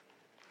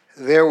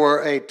There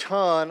were a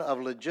ton of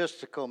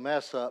logistical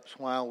mess-ups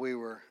while we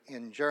were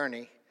in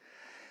Journey,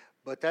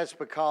 but that's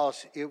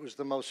because it was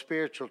the most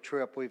spiritual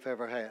trip we've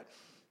ever had.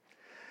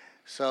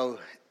 So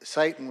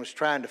Satan was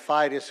trying to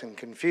fight us and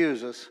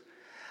confuse us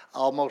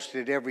almost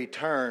at every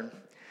turn,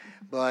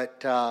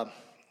 but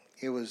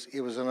it was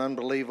an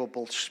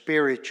unbelievable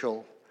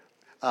spiritual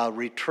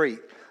retreat,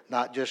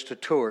 not just a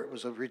tour. It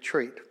was a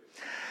retreat.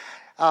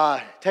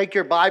 Take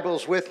your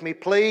Bibles with me,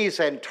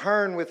 please, and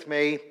turn with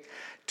me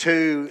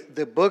to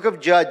the book of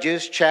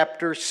Judges,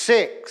 chapter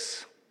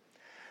 6.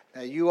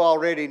 Now, you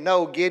already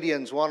know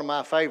Gideon's one of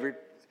my favorite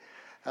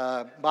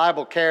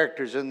Bible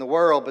characters in the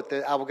world, but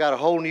I've got a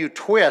whole new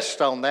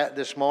twist on that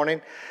this morning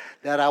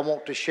that I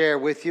want to share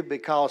with you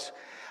because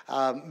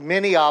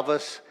many of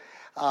us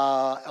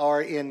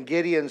are in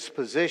Gideon's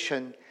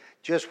position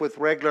just with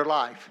regular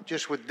life,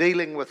 just with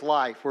dealing with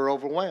life. We're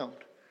overwhelmed.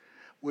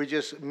 We're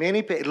just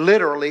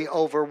literally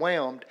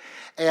overwhelmed.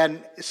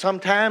 And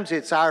sometimes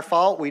it's our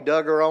fault. We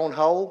dug our own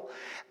hole.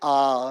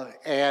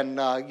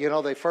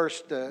 The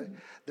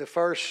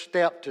first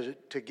step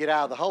to get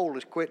out of the hole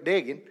is quit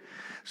digging.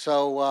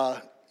 So,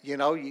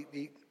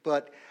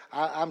 but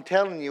I'm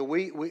telling you,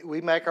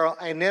 we make our own.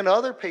 And then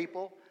other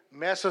people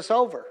mess us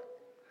over.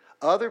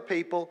 Other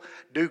people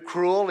do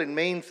cruel and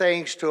mean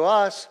things to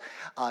us,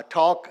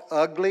 talk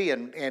ugly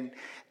and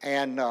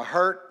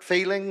hurt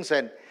feelings.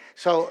 And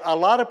so a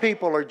lot of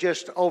people are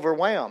just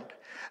overwhelmed.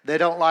 They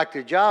don't like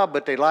their job,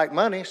 but they like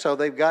money, so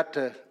they got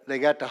to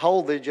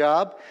hold their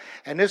job.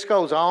 And this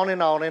goes on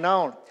and on and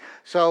on.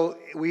 So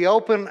we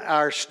open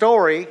our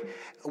story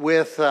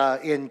with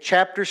in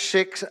chapter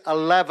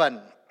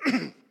 6:11.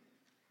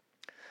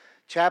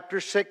 Chapter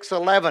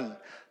 6:11.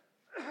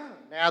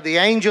 Now the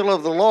angel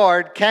of the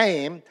Lord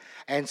came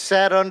and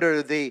sat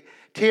under the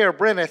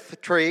terebinth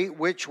tree,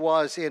 which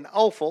was in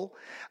Ophel,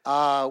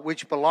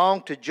 which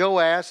belonged to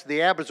Joash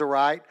the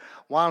Abiezrite,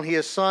 while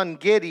his son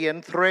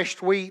Gideon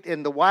threshed wheat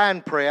in the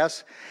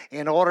winepress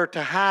in order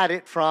to hide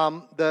it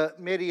from the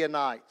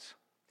Midianites.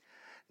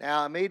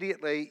 Now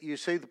immediately you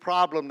see the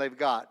problem they've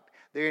got.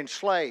 They're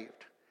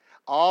enslaved.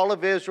 All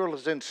of Israel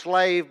is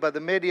enslaved by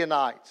the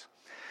Midianites.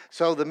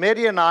 So the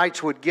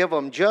Midianites would give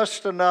them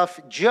just enough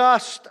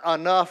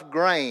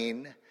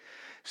grain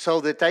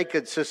so that they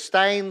could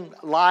sustain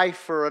life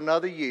for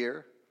another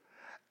year.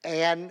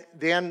 And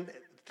then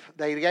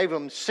they gave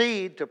them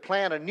seed to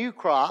plant a new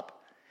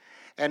crop.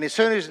 And as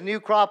soon as the new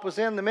crop was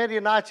in, the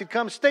Midianites would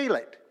come steal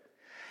it.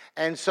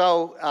 And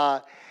so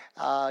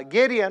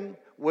Gideon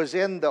was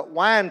in the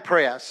wine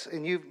press.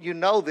 And you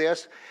know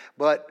this,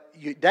 but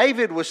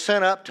David was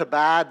sent up to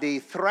buy the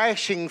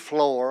threshing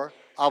floor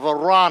of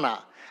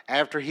Araunah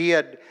after he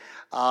had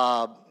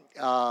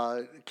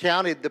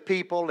counted the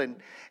people,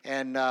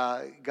 and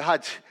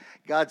God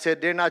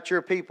said, they're not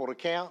your people to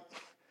count.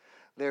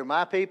 They're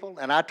my people,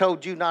 and I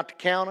told you not to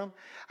count them.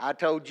 I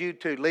told you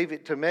to leave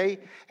it to me.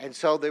 And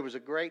so there was a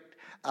great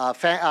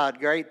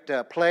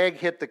plague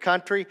hit the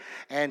country,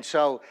 and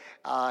so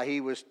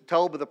he was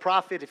told by the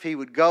prophet if he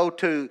would go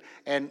to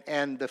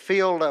and the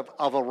field of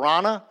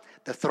Araunah,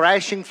 the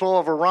threshing floor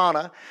of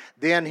Araunah,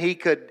 then he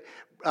could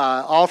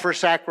offer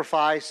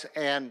sacrifice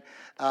and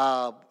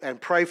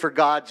pray for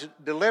God's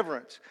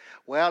deliverance.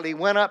 Well, he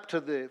went up to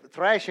the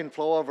threshing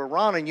floor of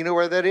Araunah, and you know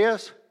where that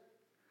is?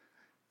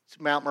 It's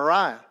Mount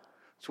Moriah.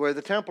 It's where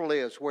the temple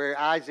is, where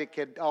Isaac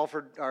had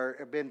offered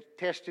or been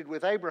tested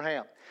with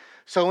Abraham.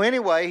 So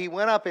anyway, he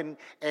went up and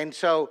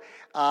so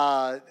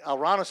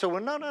Araunah said,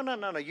 well,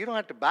 no, you don't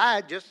have to buy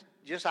it.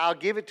 Just I'll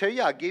give it to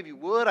you. I'll give you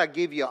wood. I'll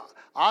give you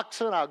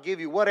oxen. I'll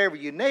give you whatever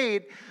you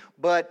need.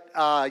 But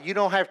you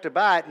don't have to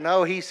buy it.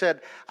 No, he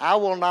said, I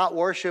will not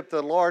worship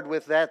the Lord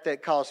with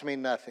that costs me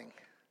nothing.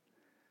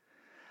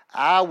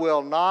 I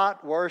will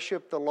not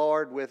worship the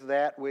Lord with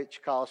that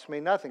which costs me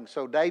nothing.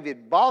 So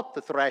David bought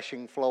the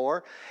threshing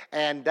floor,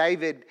 and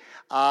David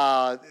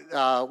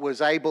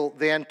was able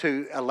then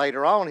to,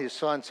 later on, his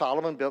son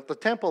Solomon built the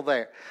temple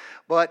there.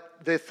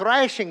 But the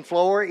threshing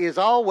floor is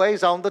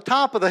always on the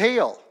top of the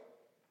hill.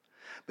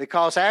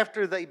 Because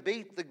after they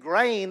beat the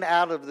grain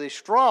out of the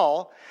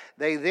straw,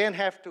 they then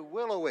have to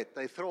willow it.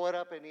 They throw it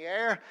up in the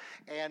air,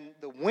 and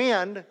the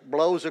wind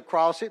blows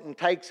across it and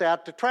takes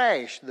out the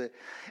trash, the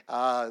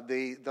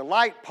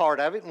light part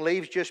of it, and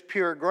leaves just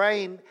pure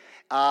grain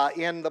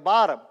in the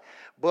bottom.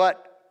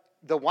 But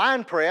the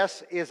wine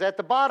press is at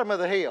the bottom of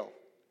the hill.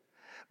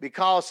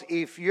 Because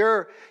if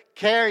you're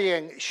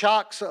carrying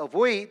shocks of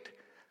wheat,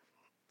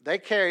 they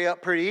carry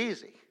up pretty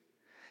easy.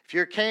 If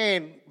you're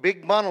carrying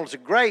big bundles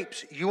of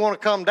grapes, you want to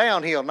come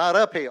downhill, not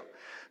uphill.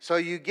 So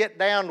you get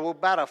down to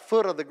about a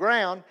foot of the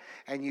ground,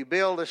 and you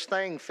build this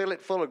thing, fill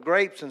it full of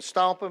grapes, and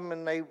stomp them,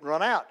 and they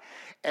run out.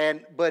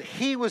 But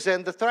he was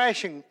in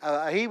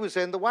the he was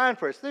in the wine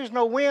press. There's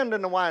no wind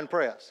in the wine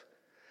press.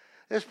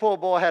 This poor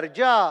boy had a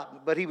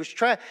job, but he was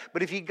trying.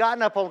 But if he'd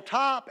gotten up on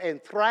top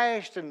and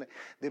thrashed, and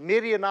the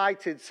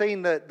Midianites had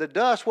seen the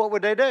dust, what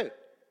would they do?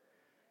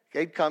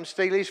 They'd come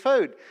steal his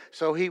food.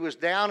 So he was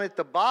down at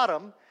the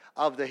bottom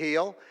of the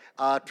hill,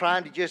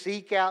 trying to just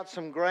eke out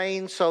some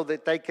grain so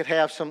that they could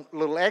have some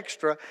little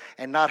extra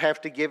and not have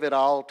to give it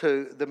all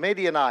to the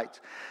Midianites.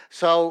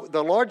 So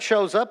the Lord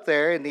shows up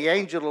there, and the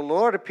angel of the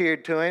Lord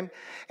appeared to him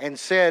and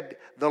said,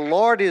 "The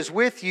Lord is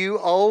with you,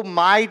 O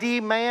mighty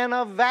man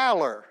of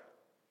valor."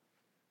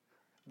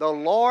 The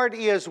Lord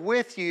is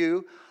with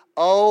you,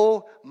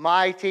 O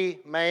mighty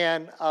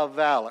man of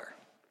valor.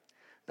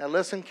 Now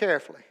listen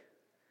carefully.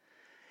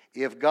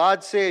 If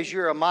God says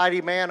you're a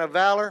mighty man of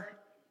valor,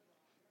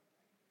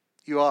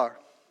 you are.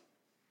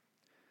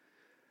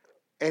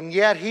 And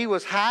yet he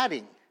was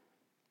hiding.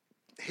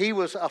 He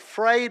was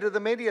afraid of the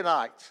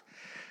Midianites.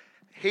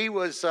 He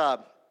was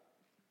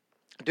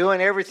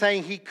doing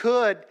everything he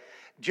could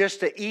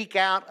just to eke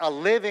out a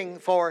living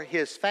for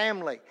his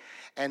family.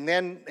 And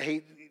then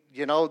the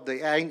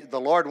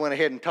Lord went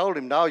ahead and told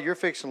him, "No, you're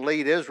fixing to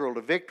lead Israel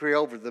to victory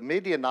over the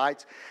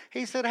Midianites."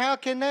 He said, "How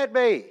can that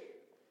be?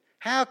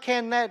 How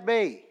can that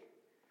be?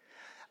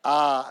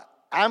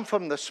 I'm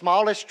from the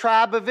smallest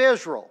tribe of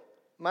Israel,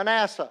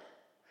 Manasseh.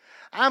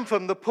 I'm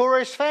from the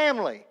poorest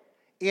family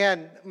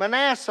in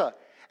Manasseh,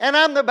 and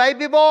I'm the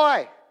baby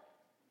boy."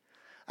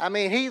 I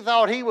mean, he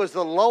thought he was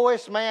the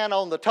lowest man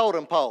on the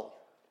totem pole,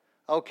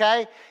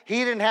 okay?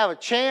 He didn't have a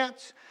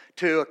chance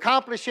to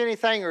accomplish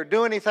anything or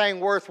do anything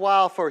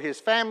worthwhile for his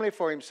family,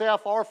 for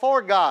himself, or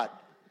for God.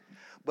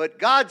 But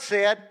God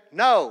said,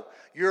 "No,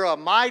 you're a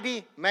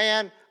mighty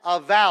man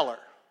of valor."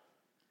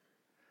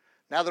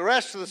 Now, the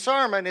rest of the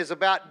sermon is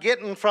about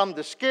getting from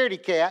the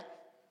scaredy cat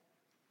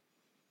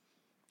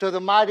to the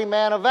mighty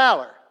man of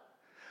valor.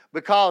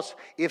 Because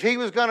if he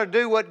was going to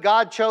do what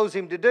God chose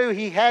him to do,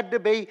 he had to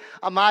be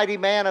a mighty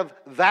man of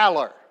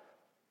valor.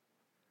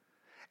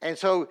 And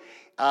so,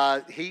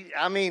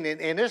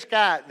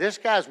 this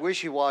guy's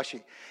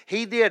wishy-washy.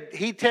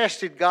 He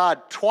tested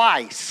God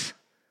twice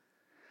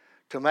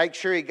to make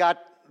sure he got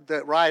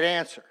the right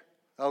answer.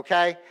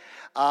 Okay?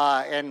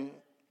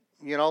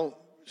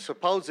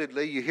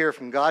 Supposedly you hear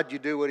from God, you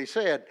do what he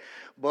said.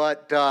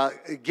 But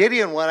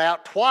Gideon went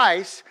out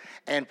twice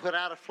and put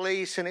out a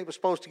fleece, and it was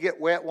supposed to get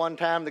wet one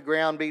time, the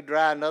ground be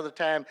dry, another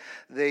time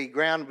the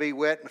ground would be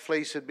wet and the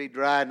fleece would be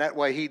dry, and that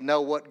way he'd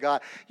know what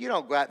God. You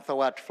don't go out and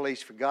throw out the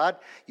fleece for God.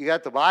 You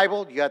got the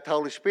Bible, you got the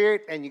Holy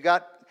Spirit, and you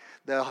got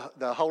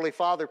the Holy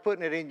Father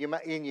putting it in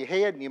your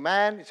head and your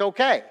mind. It's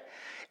okay.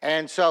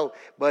 And so,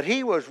 but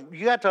you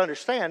got to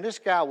understand, this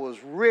guy was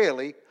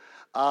really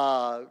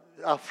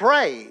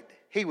afraid.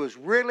 He was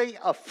really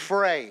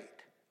afraid.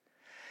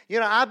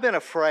 I've been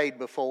afraid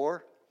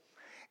before,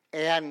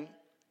 and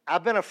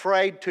I've been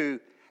afraid to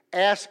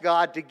ask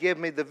God to give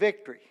me the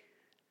victory.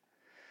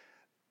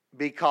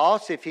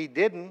 Because if he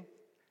didn't,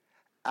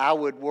 I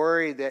would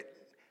worry that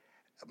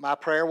my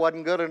prayer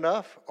wasn't good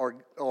enough,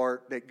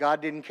 or that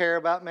God didn't care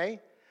about me,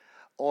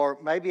 or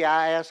maybe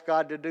I asked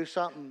God to do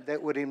something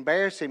that would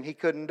embarrass him he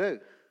couldn't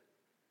do.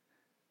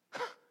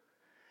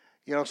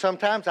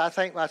 Sometimes I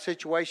think my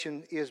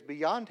situation is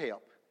beyond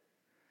help.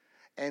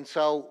 And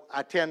so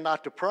I tend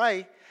not to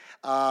pray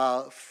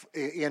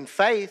in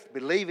faith,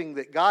 believing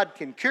that God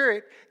can cure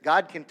it,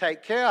 God can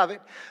take care of it,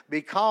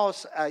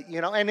 because,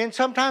 and then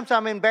sometimes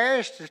I'm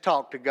embarrassed to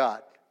talk to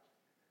God.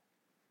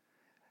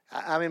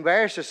 I'm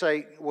embarrassed to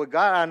say, "Well,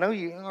 God, I know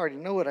you already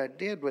know what I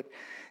did, but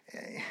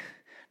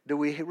do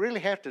we really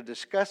have to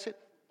discuss it?"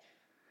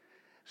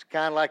 It's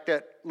kind of like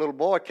that little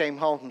boy came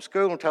home from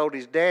school and told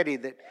his daddy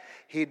that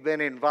he'd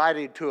been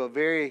invited to a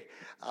very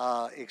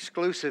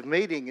exclusive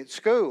meeting at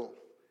school.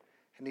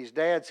 And his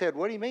dad said,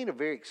 "What do you mean a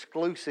very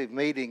exclusive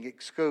meeting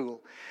at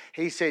school?"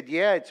 He said,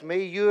 "Yeah, it's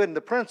me, you, and the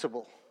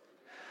principal."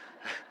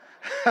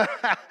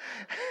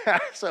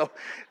 So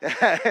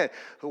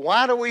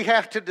why do we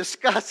have to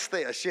discuss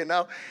this,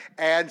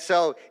 And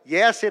so,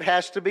 yes, it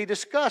has to be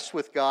discussed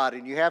with God,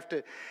 and you have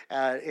to,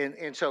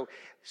 and so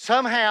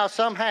somehow,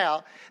 some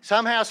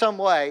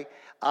way,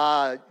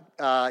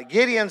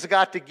 Gideon's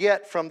got to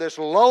get from this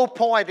low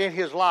point in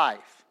his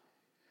life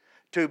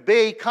to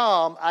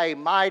become a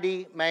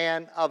mighty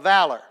man of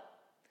valor.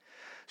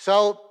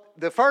 So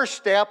the first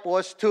step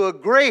was to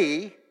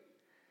agree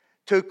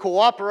to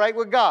cooperate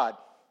with God.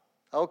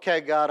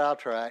 "Okay, God, I'll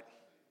try it."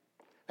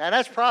 And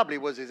that's probably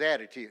was his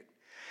attitude.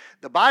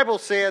 The Bible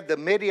said the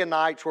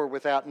Midianites were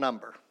without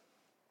number,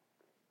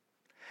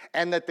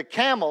 and that the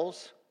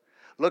camels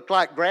looked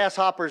like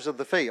grasshoppers of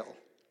the field.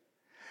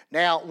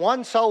 Now,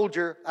 5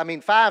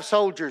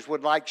 soldiers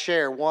would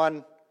share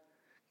one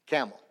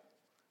camel.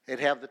 They'd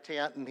have the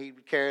tent, and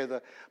he'd carry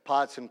the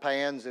pots and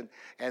pans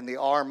and the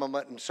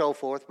armament and so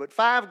forth. But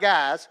 5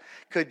 guys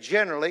could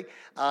generally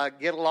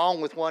get along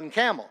with one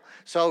camel.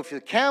 So if the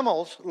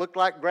camels looked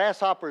like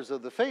grasshoppers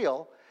of the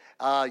field,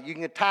 you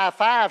can tie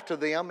 5 to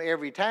them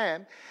every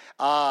time.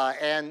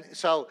 And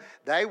so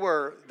they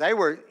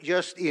were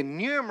just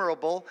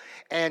innumerable.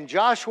 And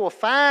Joshua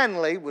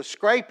finally was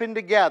scraping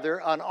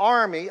together an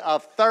army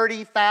of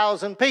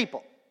 30,000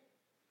 people.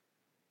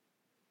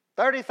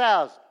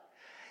 30,000.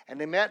 And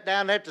they met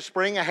down at the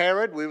Spring of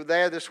Herod. We were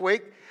there this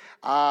week.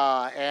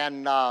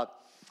 So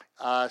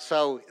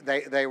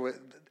they were,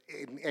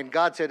 and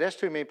God said, "That's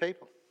too many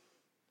people.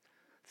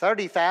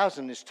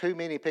 30,000 is too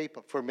many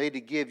people for me to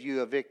give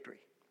you a victory.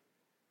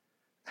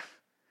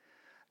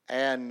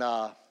 And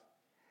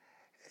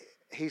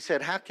he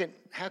said, how can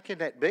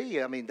that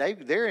be? I mean,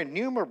 they're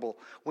innumerable.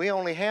 We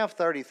only have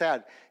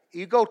 30,000.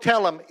 You go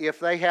tell them if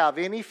they have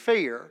any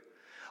fear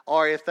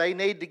or if they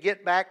need to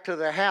get back to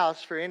their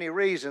house for any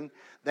reason,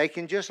 they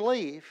can just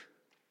leave.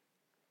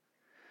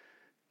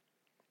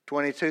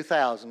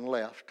 22,000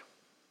 left.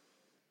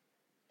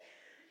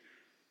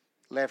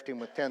 Left him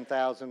with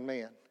 10,000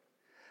 men.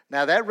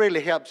 Now that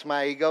really helps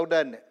my ego,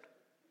 doesn't it?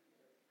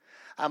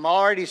 I'm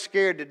already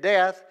scared to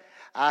death.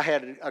 I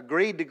had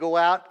agreed to go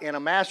out in a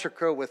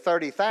massacre with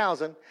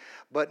 30,000,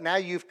 but now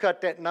you've cut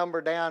that number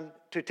down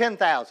to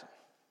 10,000.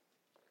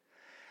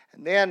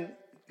 And then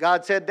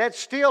God said, that's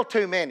still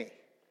too many.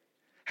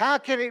 How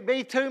can it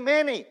be too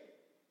many?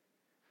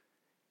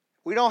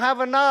 We don't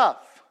have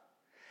enough.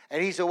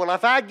 And he said, well,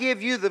 if I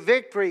give you the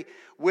victory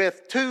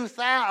with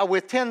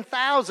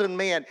 10,000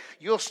 men,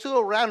 you'll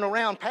still run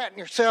around patting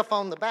yourself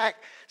on the back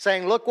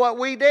saying, look what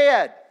we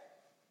did.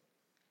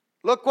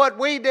 Look what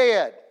we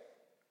did.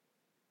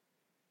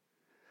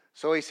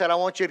 So he said, I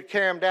want you to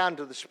carry them down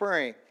to the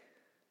spring.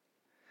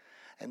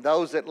 And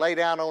those that lay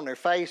down on their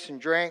face and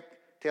drink,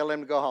 tell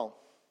them to go home.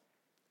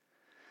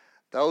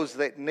 Those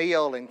that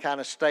kneel and kind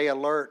of stay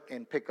alert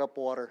and pick up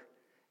water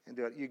and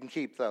do it, you can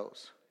keep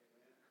those.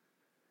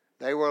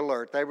 They were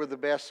alert. They were the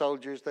best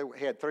soldiers. They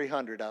had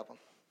 300 of them.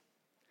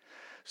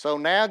 So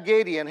now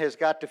Gideon has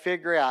got to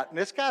figure out, and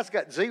this guy's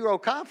got zero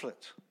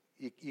confidence.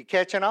 You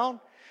catching on?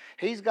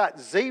 He's got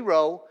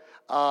zero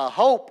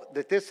hope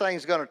that this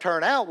thing's going to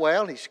turn out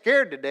well. He's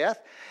scared to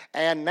death.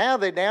 And now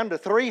they're down to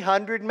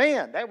 300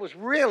 men. That was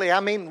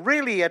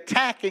really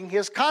attacking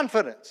his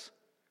confidence.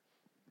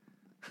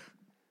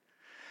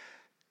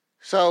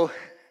 So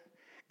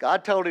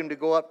God told him to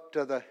go up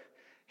to the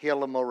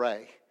hill of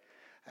Moreh.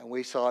 And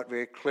we saw it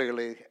very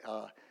clearly,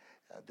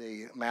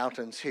 the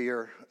mountains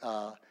here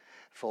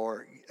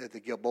for the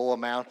Gilboa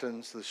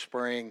Mountains, the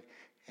spring,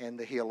 and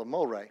the hill of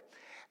Moreh.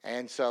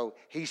 And so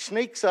he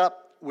sneaks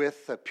up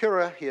with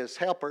Purah, his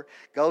helper,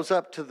 goes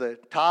up to the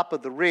top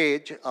of the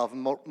ridge of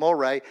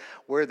Moreh,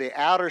 where the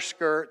outer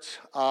skirts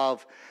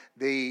of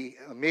the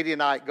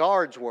Midianite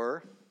guards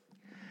were.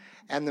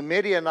 And the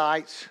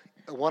Midianites,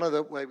 they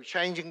were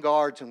changing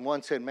guards, and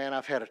one said, man,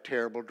 I've had a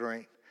terrible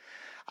dream.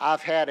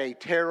 I've had a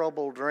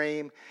terrible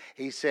dream.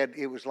 He said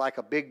it was like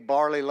a big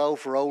barley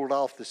loaf rolled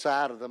off the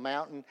side of the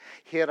mountain,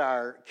 hit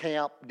our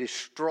camp,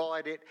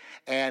 destroyed it,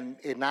 and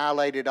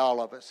annihilated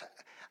all of us.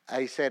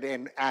 He said,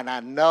 and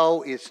I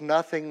know it's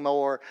nothing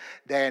more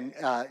than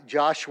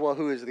Joshua,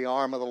 who is the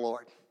arm of the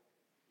Lord.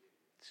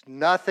 It's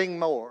nothing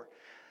more.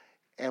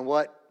 And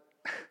what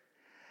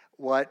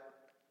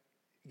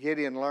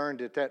Gideon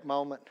learned at that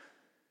moment,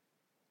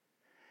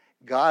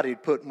 God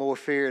had put more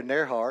fear in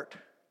their heart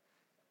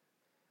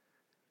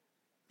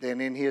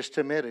than in his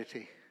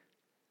timidity.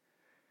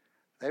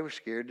 They were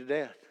scared to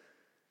death.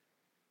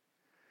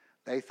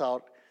 They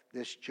thought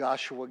this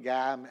Joshua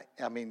guy,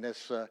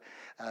 this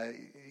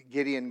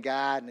Gideon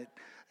guy,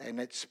 and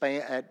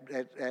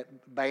that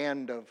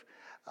band of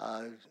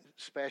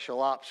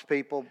special ops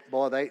people,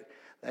 boy,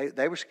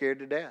 they were scared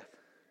to death.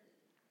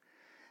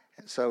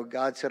 And so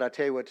God said, I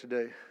tell you what to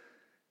do.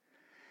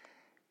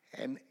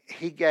 And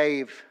he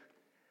gave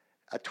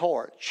a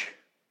torch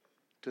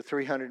to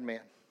 300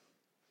 men.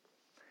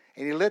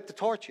 And he lit the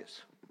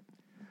torches.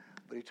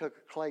 But he took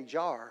a clay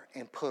jar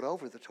and put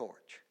over the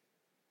torch.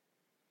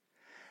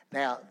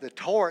 Now, the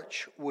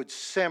torch would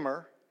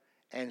simmer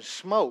and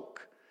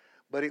smoke,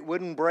 but it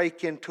wouldn't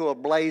break into a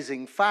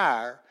blazing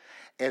fire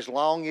as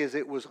long as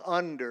it was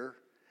under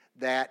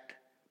that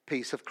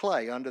piece of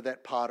clay, under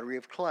that pottery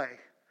of clay.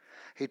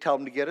 He told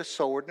them to get a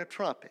sword and a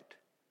trumpet.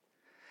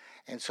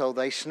 And so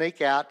they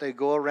sneak out. They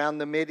go around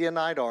the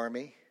Midianite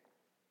army.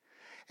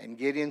 And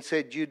Gideon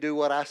said, you do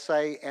what I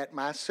say at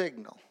my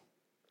signal.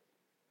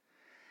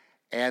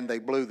 And they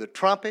blew the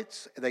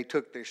trumpets. They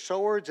took their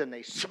swords and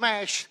they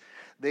smashed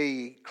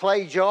the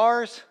clay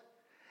jars.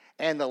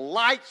 And the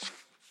lights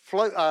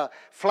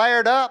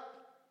flared up.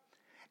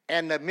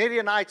 And the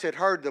Midianites had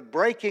heard the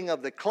breaking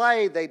of the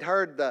clay. They'd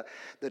heard the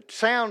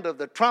sound of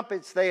the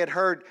trumpets. They had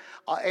heard,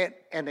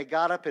 and they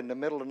got up in the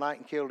middle of the night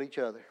and killed each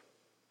other.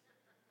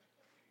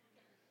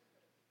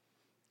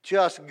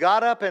 Just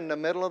got up in the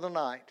middle of the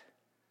night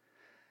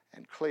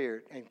and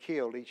cleared and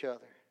killed each other.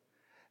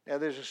 Now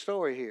there's a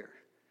story here.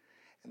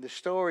 And the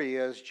story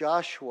is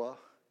Joshua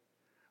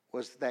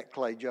was that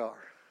clay jar.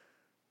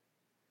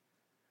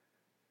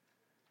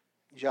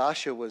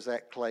 Joshua was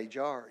that clay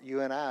jar.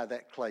 You and I,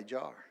 that clay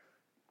jar.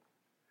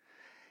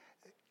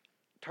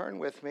 Turn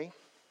with me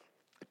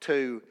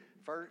to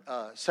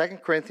 2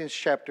 Corinthians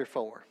chapter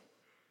 4.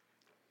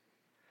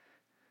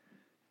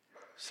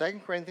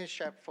 2 Corinthians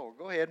chapter 4.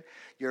 Go ahead.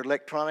 Your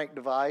electronic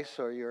device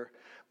or your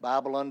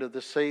Bible under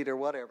the seat or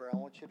whatever. I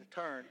want you to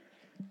turn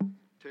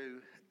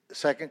to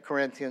 2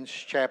 Corinthians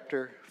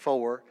chapter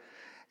 4.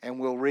 And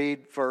we'll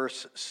read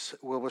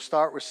we'll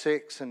start with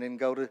 6 and then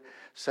go to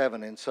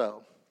 7 and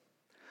so.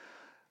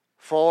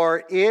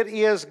 For it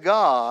is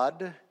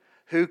God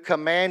who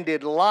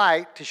commanded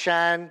light to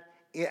shine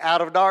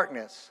out of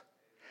darkness,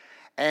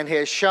 and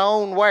has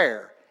shone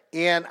where?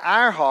 In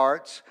our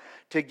hearts,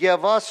 to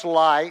give us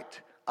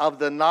light of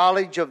the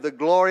knowledge of the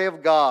glory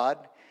of God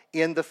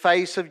in the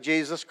face of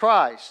Jesus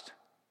Christ.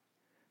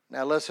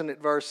 Now listen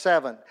at verse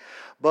 7.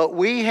 But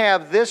we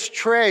have this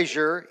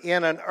treasure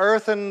in an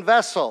earthen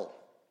vessel,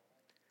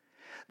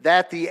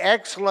 that the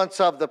excellence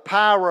of the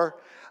power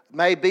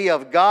may be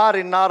of God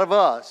and not of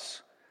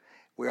us.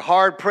 We're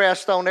hard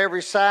pressed on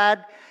every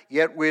side,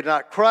 yet we're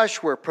not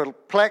crushed. We're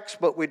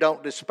perplexed, but we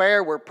don't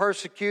despair. We're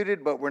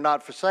persecuted, but we're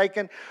not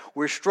forsaken.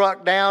 We're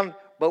struck down,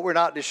 but we're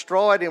not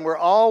destroyed. And we're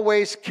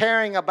always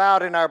carrying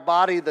about in our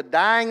body the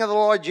dying of the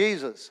Lord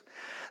Jesus,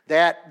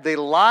 that the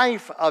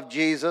life of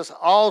Jesus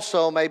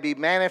also may be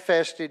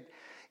manifested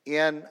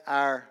in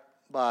our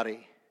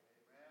body.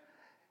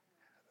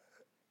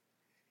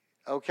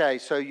 Okay,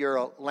 so you're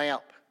a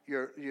lamp.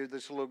 You're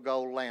this little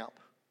gold lamp.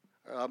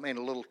 A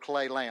little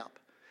clay lamp.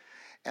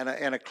 And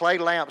a clay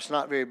lamp's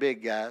not very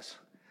big, guys.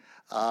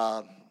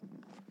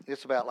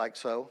 It's about like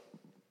so.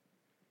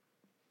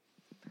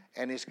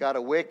 And it's got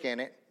a wick in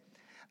it.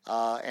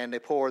 And they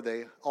pour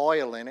the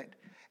oil in it,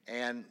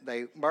 and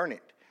they burn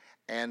it.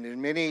 And there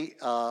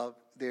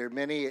are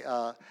many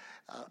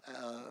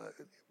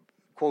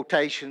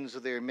quotations.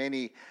 There are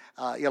many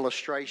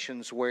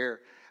illustrations where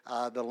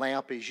the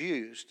lamp is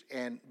used,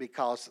 and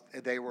because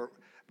they were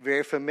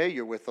very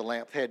familiar with the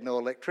lamp, had no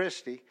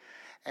electricity.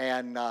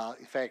 And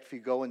in fact, if you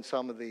go in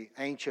some of the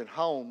ancient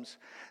homes,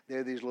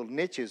 there are these little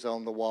niches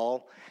on the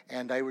wall,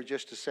 and they were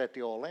just to set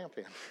the oil lamp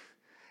in.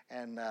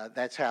 And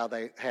that's how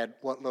they had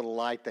what little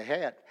light they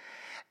had.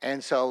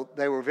 And so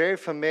they were very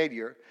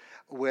familiar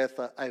with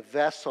a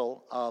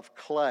vessel of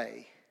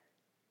clay.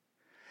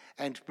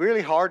 And it's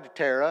really hard to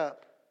tear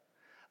up.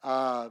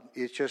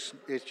 It's just,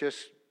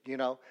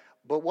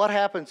 But what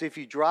happens if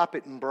you drop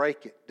it and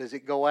break it? Does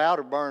it go out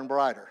or burn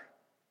brighter?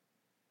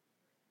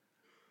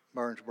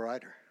 Burns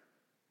brighter.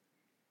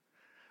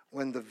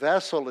 When the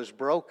vessel is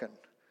broken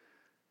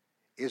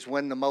is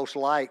when the most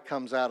light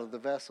comes out of the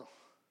vessel.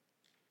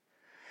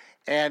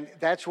 And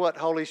that's what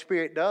Holy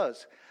Spirit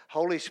does.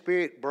 Holy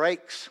Spirit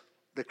breaks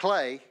the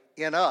clay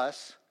in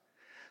us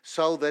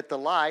so that the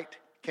light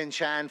can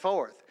shine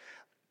forth.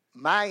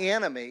 My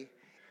enemy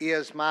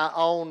is my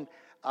own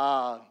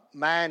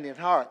mind and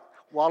heart.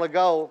 A while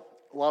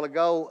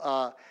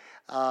ago,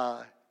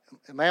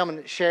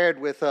 Mammon shared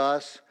with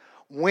us,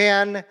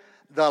 when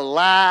the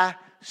lie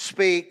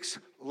speaks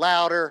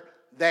louder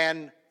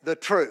than the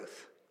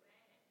truth.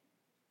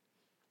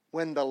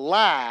 When the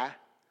lie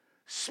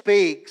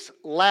speaks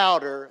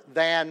louder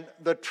than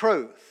the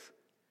truth.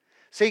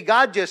 See,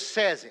 God just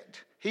says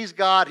it. He's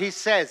God, He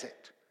says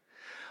it.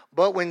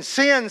 But when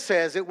sin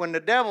says it, when the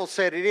devil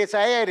said it, it's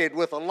added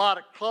with a lot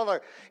of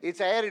color.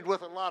 It's added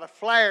with a lot of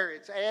flair.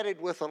 It's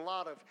added with a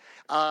lot of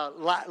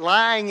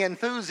lying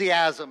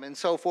enthusiasm and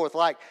so forth.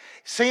 Like,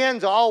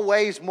 sin's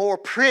always more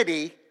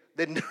pretty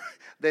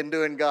than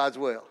doing God's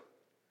will.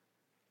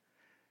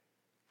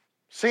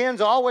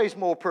 Sin's always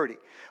more pretty.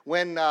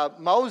 When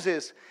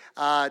Moses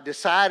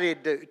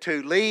decided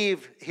to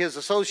leave his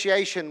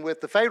association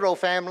with the Pharaoh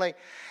family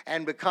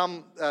and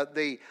become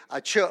a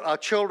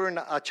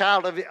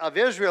child of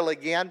Israel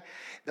again,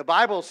 the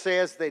Bible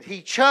says that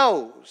he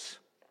chose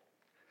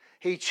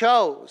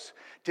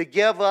to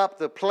give up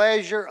the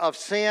pleasure of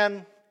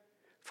sin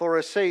for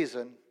a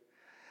season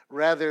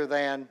rather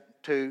than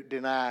to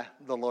deny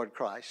the Lord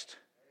Christ.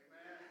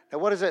 Amen. Now,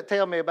 what does that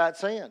tell me about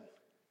sin?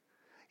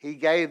 He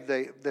gave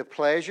the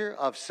pleasure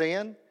of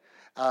sin,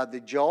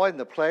 the joy and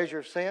the pleasure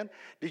of sin.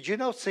 Did you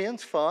know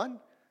sin's fun?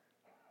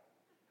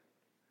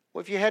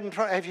 Well, if you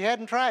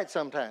hadn't tried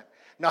sometime.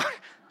 No,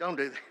 don't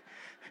do that.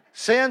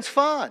 Sin's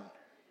fun.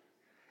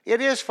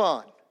 It is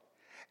fun.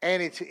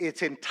 And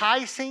it's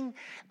enticing.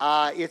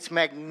 It's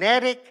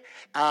magnetic.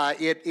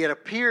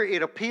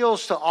 It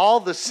appeals to all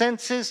the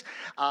senses,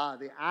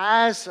 the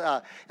eyes,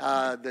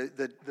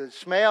 the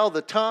smell,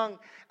 the tongue,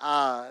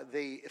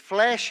 the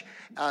flesh.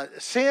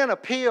 Sin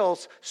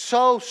appeals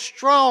so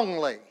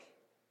strongly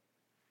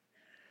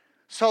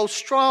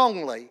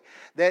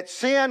that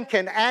sin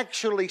can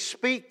actually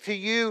speak to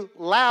you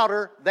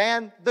louder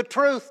than the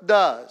truth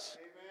does.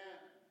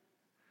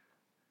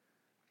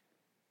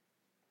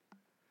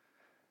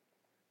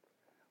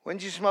 When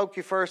did you smoke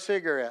your first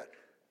cigarette?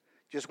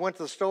 Just went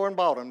to the store and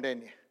bought them,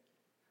 didn't you?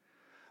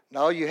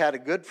 No, you had a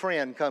good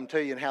friend come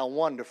to you and how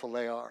wonderful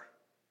they are.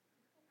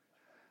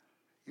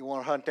 You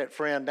want to hunt that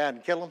friend down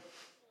and kill him?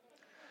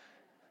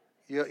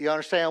 You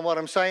understand what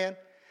I'm saying?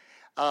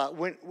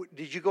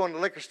 Did you go in the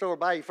liquor store and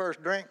buy your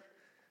first drink?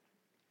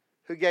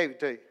 Who gave it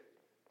to you?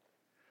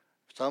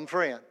 Some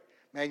friend.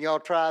 Man, y'all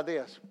try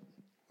this.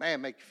 Man,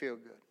 make you feel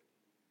good.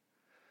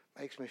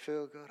 Makes me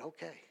feel good.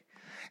 Okay.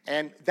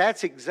 And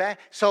that's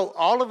so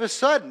all of a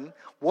sudden,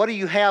 what do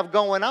you have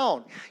going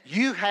on?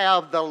 You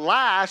have the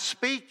lie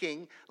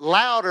speaking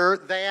louder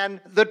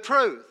than the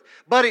truth.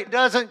 But it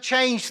doesn't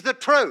change the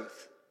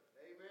truth.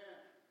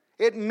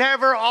 Amen. It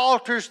never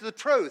alters the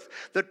truth.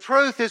 The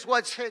truth is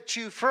what sets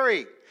you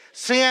free.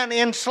 Sin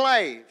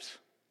enslaves.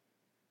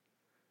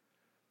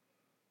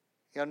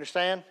 You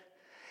understand?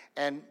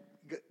 And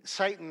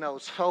Satan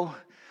knows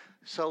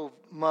so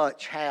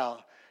much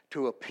how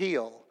to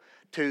appeal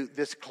to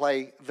this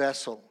clay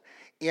vessel.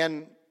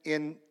 In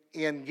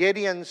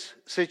Gideon's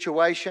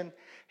situation,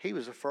 he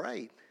was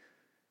afraid.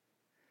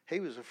 He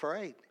was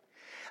afraid.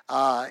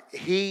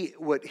 He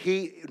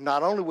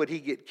not only would he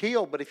get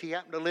killed, but if he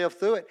happened to live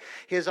through it,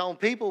 his own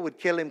people would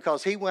kill him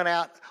because he went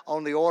out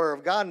on the order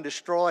of God and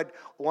destroyed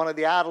one of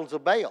the idols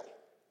of Baal.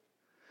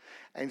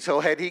 And so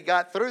had he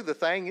got through the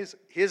thing,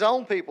 his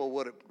own people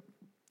would have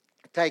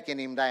taken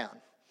him down.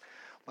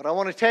 But I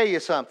want to tell you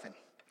something.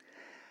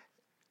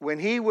 When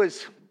he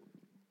was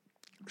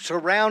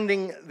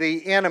surrounding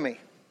the enemy,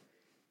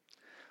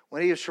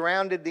 when he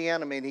surrounded the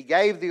enemy and he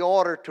gave the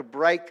order to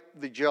break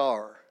the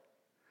jar,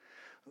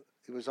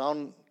 it was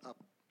on a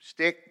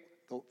stick,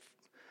 the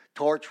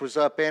torch was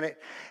up in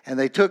it, and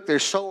they took their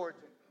swords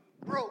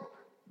and broke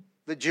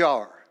the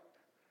jar,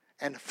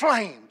 and the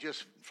flame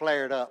just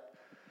flared up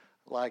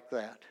like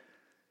that.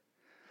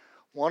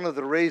 One of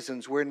the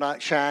reasons we're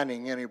not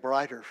shining any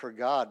brighter for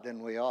God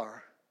than we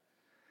are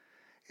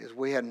is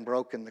we hadn't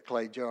broken the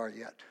clay jar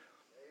yet.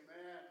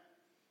 Amen.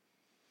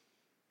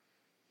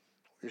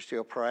 We're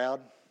still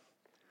proud.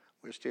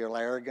 We're still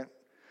arrogant.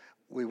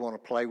 We want to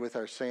play with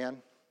our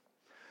sin.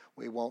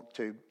 We want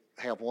to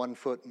have one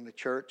foot in the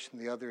church and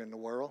the other in the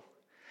world.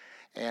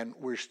 And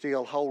we're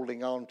still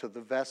holding on to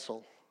the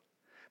vessel,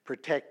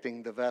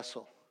 protecting the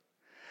vessel.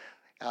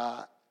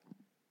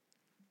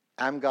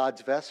 I'm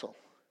God's vessel.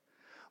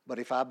 But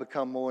if I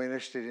become more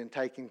interested in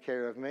taking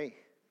care of me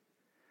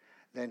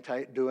than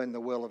doing the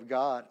will of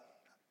God,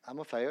 I'm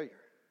a failure.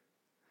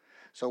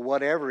 So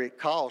whatever it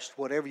costs,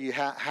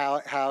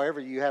 however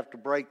you have to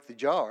break the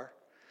jar,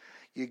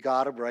 you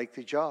got to break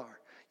the jar.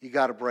 You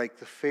got to break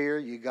the fear.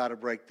 You got to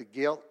break the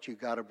guilt. You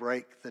got to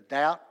break the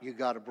doubt. You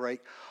got to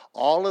break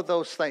all of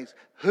those things.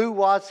 Who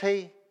was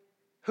he?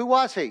 Who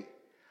was he?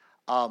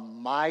 A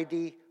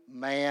mighty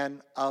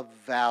man of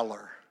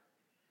valor.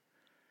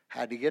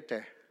 How did he get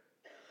there?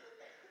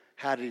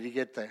 How did he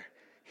get there?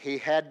 He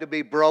had to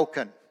be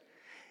broken.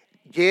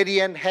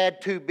 Gideon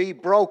had to be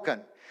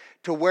broken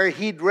to where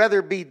he'd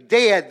rather be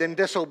dead than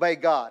disobey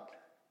God.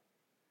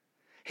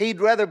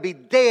 He'd rather be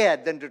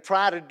dead than to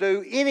try to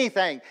do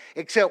anything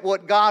except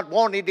what God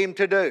wanted him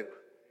to do.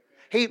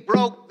 He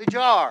broke the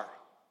jar.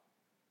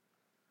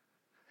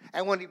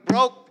 And when he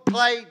broke the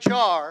clay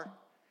jar,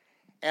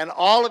 and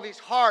all of his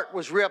heart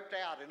was ripped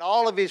out, and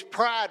all of his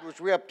pride was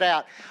ripped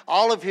out,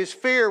 all of his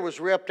fear was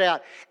ripped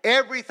out,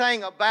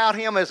 everything about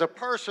him as a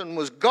person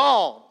was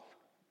gone.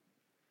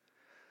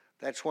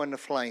 That's when the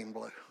flame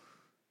blew.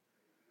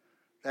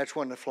 That's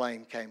when the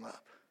flame came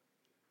up.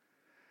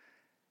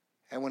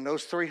 And when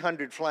those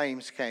 300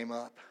 flames came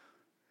up,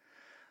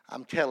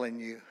 I'm telling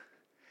you,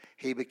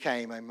 he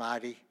became a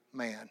mighty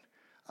man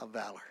of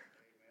valor.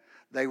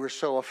 They were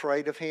so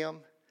afraid of him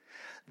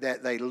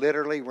that they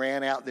literally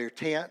ran out their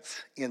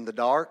tents in the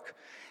dark,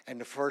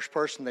 and the first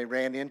person they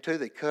ran into,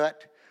 they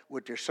cut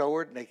with their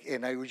sword,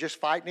 and they were just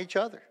fighting each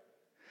other.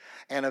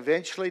 And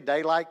eventually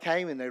daylight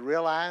came, and they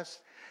realized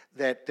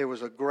that there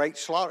was a great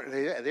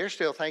slaughter. They're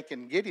still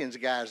thinking Gideon's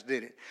guys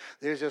did it.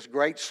 There's this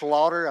great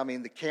slaughter. I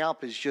mean, the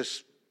camp is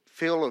just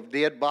full of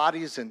dead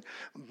bodies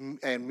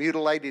and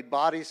mutilated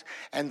bodies,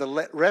 and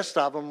the rest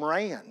of them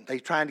ran. They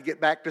trying to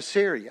get back to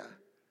Syria.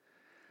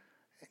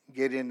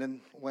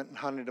 Gideon went and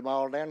hunted them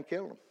all down and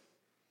killed them.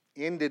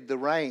 Ended the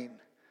reign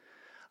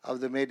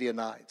of the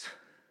Midianites.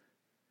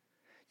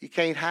 You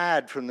can't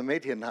hide from the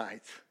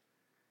Midianites.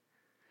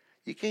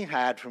 You can't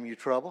hide from your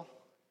trouble.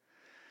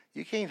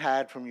 You can't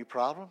hide from your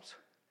problems.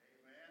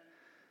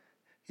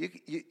 You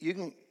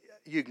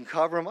can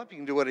cover them up. You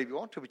can do whatever you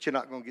want to, but you're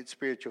not going to get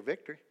spiritual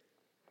victory.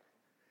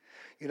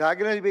 You're not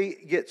going to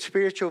get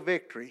spiritual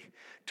victory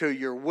till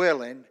you're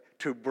willing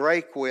to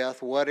break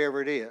with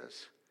whatever it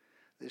is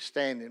that's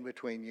standing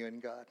between you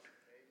and God.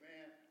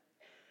 Amen.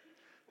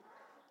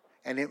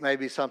 And it may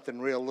be something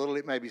real little.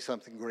 It may be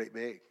something great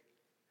big.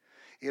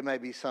 It may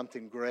be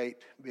something great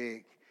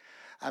big.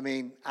 I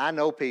mean, I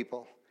know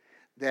people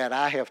that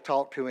I have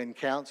talked to in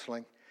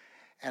counseling,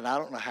 and I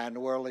don't know how in the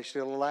world they're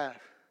still alive.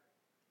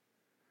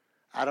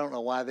 I don't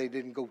know why they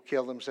didn't go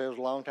kill themselves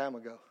a long time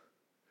ago.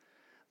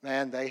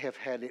 Man, they have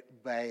had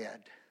it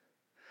bad.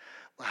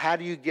 Well, how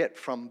do you get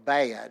from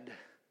bad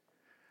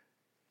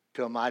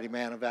to a mighty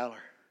man of valor?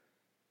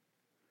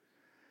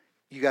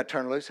 You got to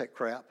turn loose that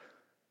crap.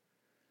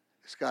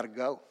 It's got to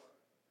go.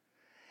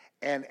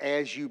 And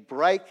as you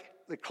break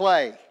the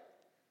clay,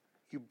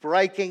 you're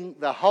breaking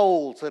the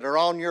holes that are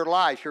on your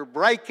life. You're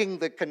breaking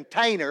the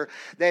container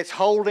that's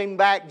holding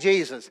back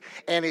Jesus.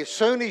 And as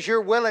soon as you're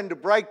willing to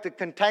break the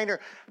container,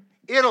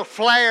 it'll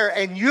flare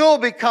and you'll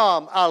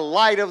become a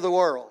light of the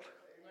world.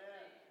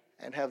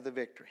 Amen. And have the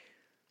victory.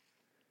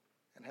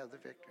 And have the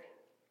victory.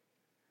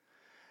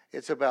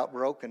 It's about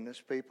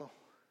brokenness, people.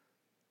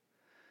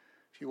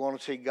 If you want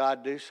to see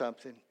God do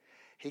something,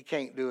 He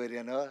can't do it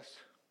in us.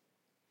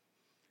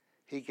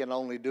 He can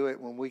only do it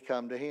when we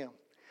come to Him.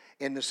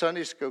 In the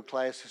Sunday school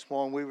class this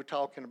morning, we were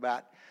talking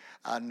about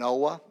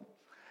Noah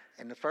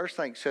And the first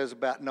thing it says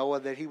about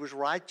Noah that he was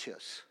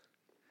righteous.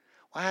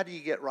 Well, how do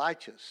you get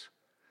righteous?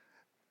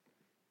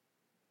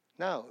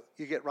 No,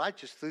 you get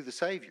righteous through the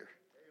Savior.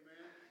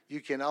 Amen.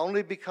 You can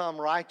only become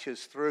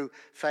righteous through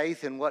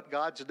faith in what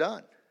God's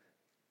done.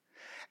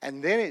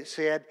 And then it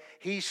said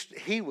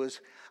he was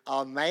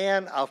a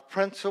man of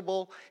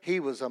principle.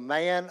 He was a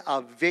man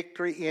of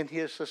victory in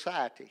his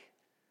society.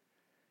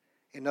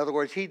 In other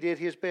words, he did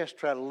his best to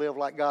try to live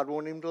like God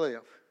wanted him to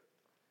live.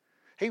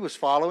 He was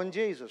following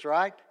Jesus,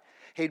 right?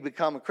 He'd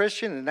become a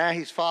Christian, and now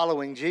he's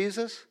following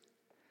Jesus.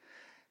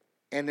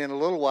 And in a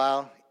little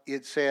while,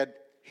 it said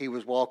he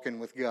was walking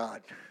with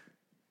God.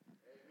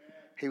 Amen.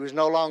 He was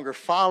no longer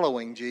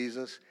following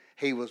Jesus.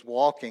 He was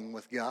walking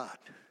with God.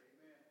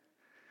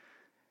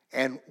 Amen.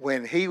 And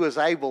when he was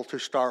able to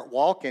start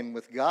walking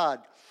with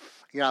God,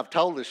 I've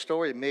told this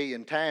story a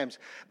million times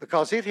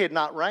because it had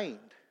not rained,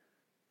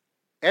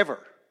 ever.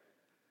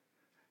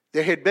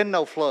 There had been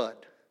no flood,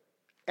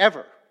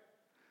 ever.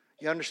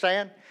 You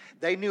understand?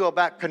 They knew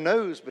about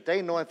canoes, but they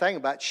didn't know anything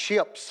about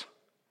ships.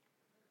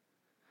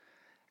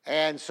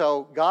 And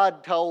so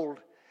God told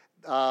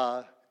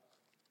Noah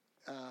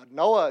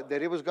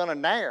that it was going to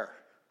nair.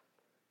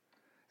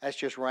 That's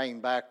just rain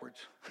backwards.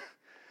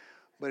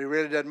 But it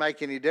really doesn't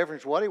make any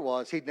difference what it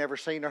was. He'd never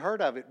seen or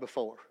heard of it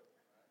before.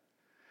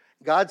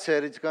 God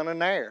said it's going to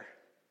nair.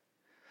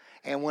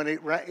 And when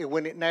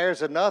it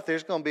nairs enough,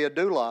 there's going to be a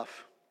dewloff.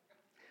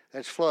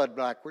 That's flood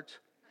backwards.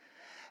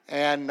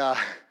 And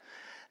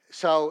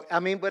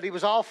but it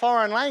was all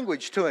foreign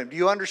language to him. Do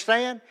you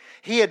understand?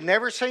 He had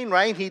never seen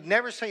rain. He'd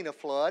never seen a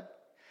flood.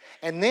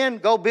 And then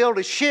go build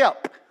a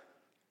ship.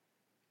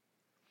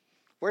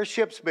 Where's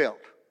ships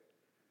built?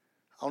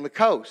 On the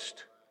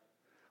coast.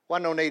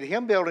 Wasn't no need of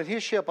him building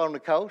his ship on the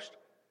coast.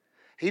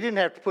 He didn't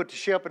have to put the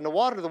ship in the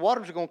water. The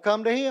water was going to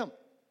come to him.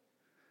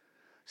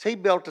 So he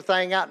built the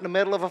thing out in the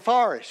middle of a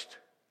forest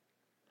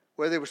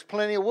where there was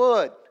plenty of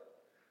wood.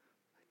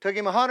 Took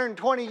him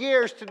 120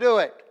 years to do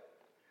it.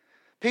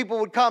 People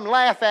would come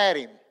laugh at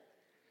him.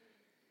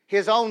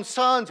 His own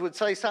sons would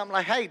say something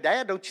like, "Hey,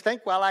 Dad, don't you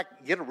think, well, I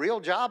could get a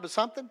real job or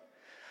something?"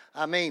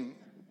 I mean,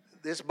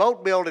 this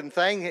boat building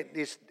thing,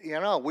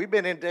 we've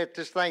been in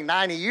this thing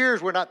 90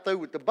 years. We're not through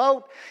with the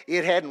boat.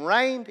 It hadn't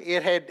rained.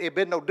 It had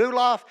been no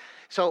dewloff.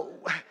 So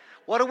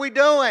what are we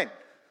doing?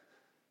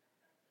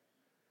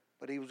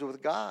 But he was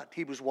with God.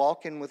 He was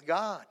walking with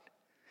God.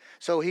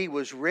 So he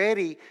was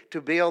ready to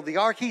build the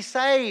ark. He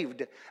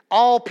saved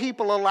all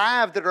people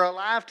alive that are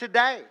alive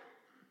today.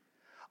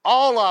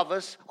 All of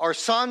us are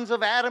sons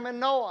of Adam and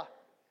Noah.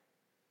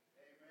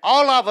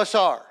 All of us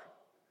are.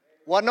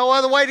 Wasn't no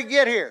other way to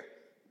get here.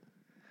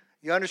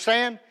 You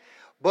understand?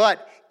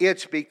 But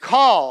it's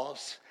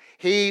because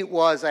he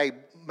was a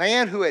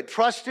man who had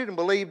trusted and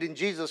believed in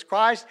Jesus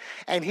Christ,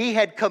 and he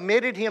had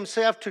committed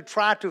himself to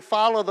try to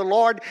follow the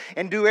Lord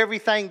and do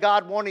everything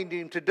God wanted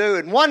him to do.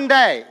 And one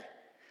day,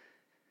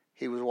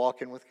 he was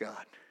walking with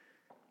God.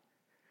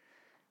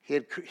 He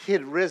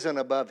had risen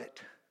above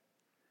it.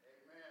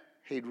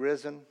 He'd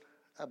risen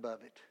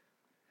above it.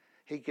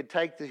 He could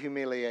take the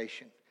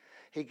humiliation.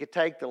 He could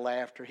take the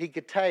laughter. He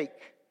could take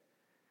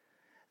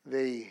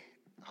the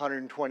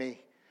 120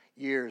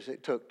 years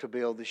it took to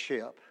build the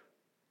ship.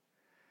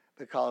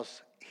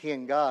 Because he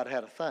and God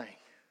had a thing.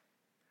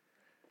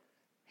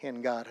 He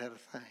and God had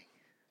a thing.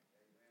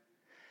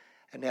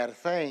 And they had a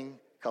thing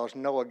because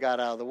Noah got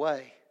out of the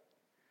way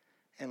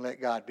and let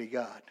God be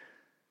God.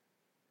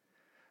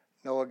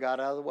 Noah got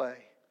out of the way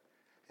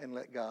and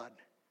let God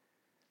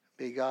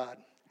be God.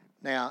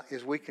 Now,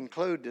 as we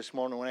conclude this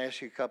morning, I want to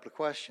ask you a couple of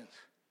questions.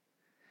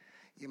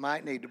 You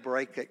might need to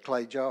break that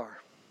clay jar.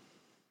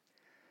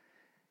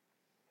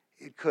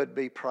 It could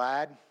be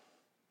pride.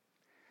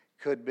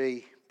 It could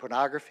be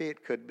pornography.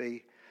 It could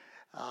be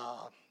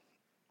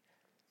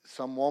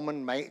some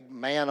woman,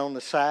 man on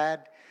the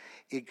side.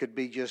 It could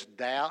be just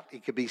doubt.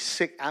 It could be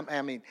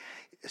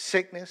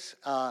sickness.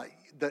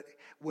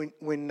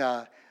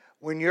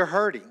 When you're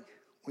hurting,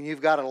 when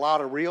you've got a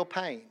lot of real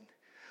pain,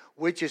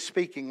 which is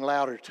speaking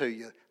louder to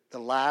you, the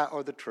lie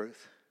or the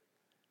truth?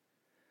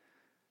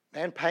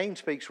 Man, pain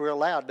speaks real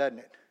loud, doesn't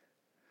it?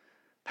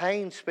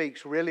 Pain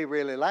speaks really,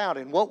 really loud.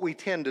 And what we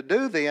tend to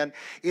do then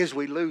is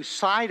we lose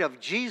sight of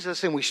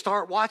Jesus and we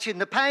start watching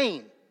the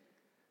pain.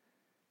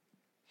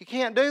 You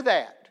can't do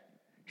that.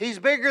 He's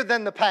bigger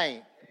than the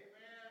pain.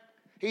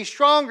 He's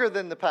stronger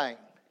than the pain.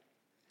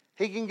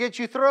 He can get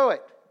you through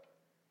it.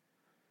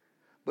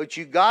 But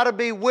you got to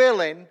be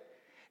willing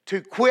to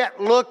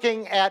quit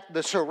looking at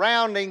the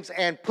surroundings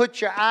and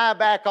put your eye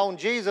back on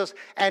Jesus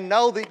and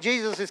know that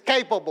Jesus is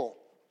capable.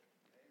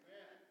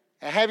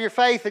 And have your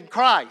faith in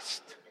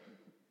Christ.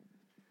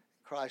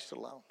 Christ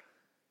alone.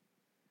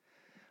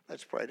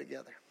 Let's pray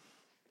together.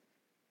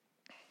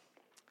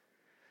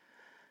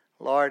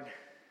 Lord,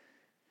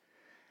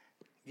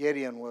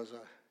 Gideon was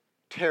a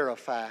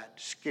terrified,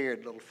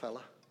 scared little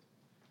fella.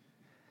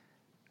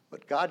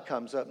 But God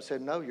comes up and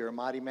said, "No, you're a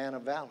mighty man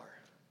of valor."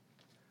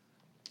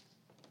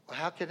 Well,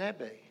 how can that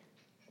be?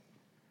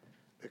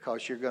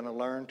 Because you're going to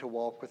learn to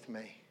walk with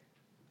me.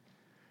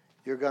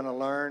 You're going to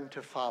learn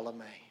to follow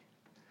me.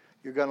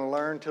 You're going to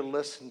learn to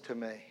listen to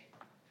me.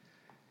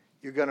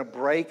 You're going to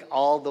break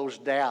all those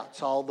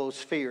doubts, all those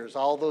fears,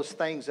 all those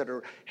things that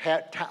are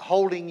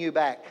holding you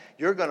back.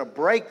 You're going to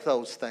break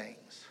those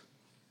things.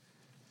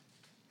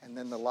 And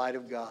then the light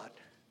of God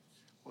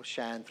will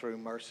shine through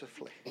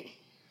mercifully.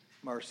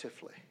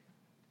 Mercifully.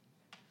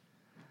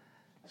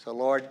 So,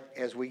 Lord,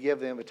 as we give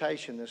the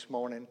invitation this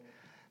morning,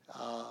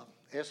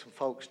 there's some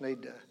folks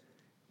need to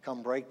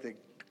come break the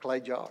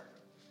clay jar.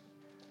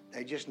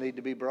 They just need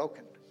to be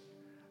broken.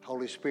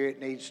 Holy Spirit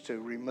needs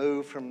to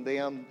remove from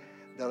them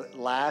the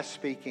lies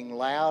speaking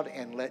loud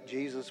and let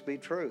Jesus be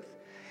truth.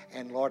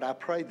 And Lord, I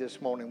pray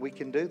this morning we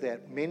can do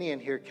that. Many in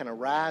here can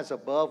arise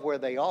above where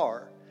they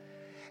are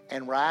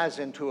and rise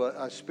into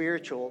a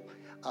spiritual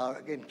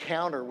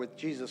encounter with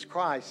Jesus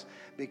Christ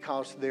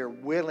because they're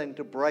willing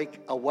to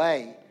break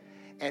away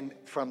and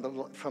from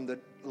the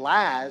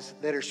lies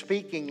that are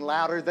speaking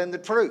louder than the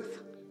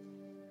truth.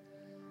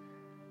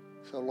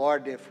 So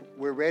Lord, if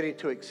we're ready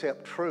to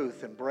accept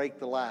truth and break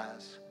the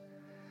lies,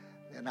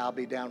 then I'll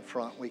be down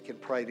front. We can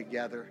pray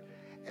together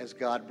as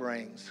God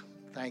brings.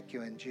 Thank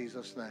you in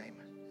Jesus' name.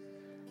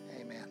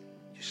 Amen.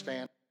 You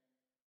stand.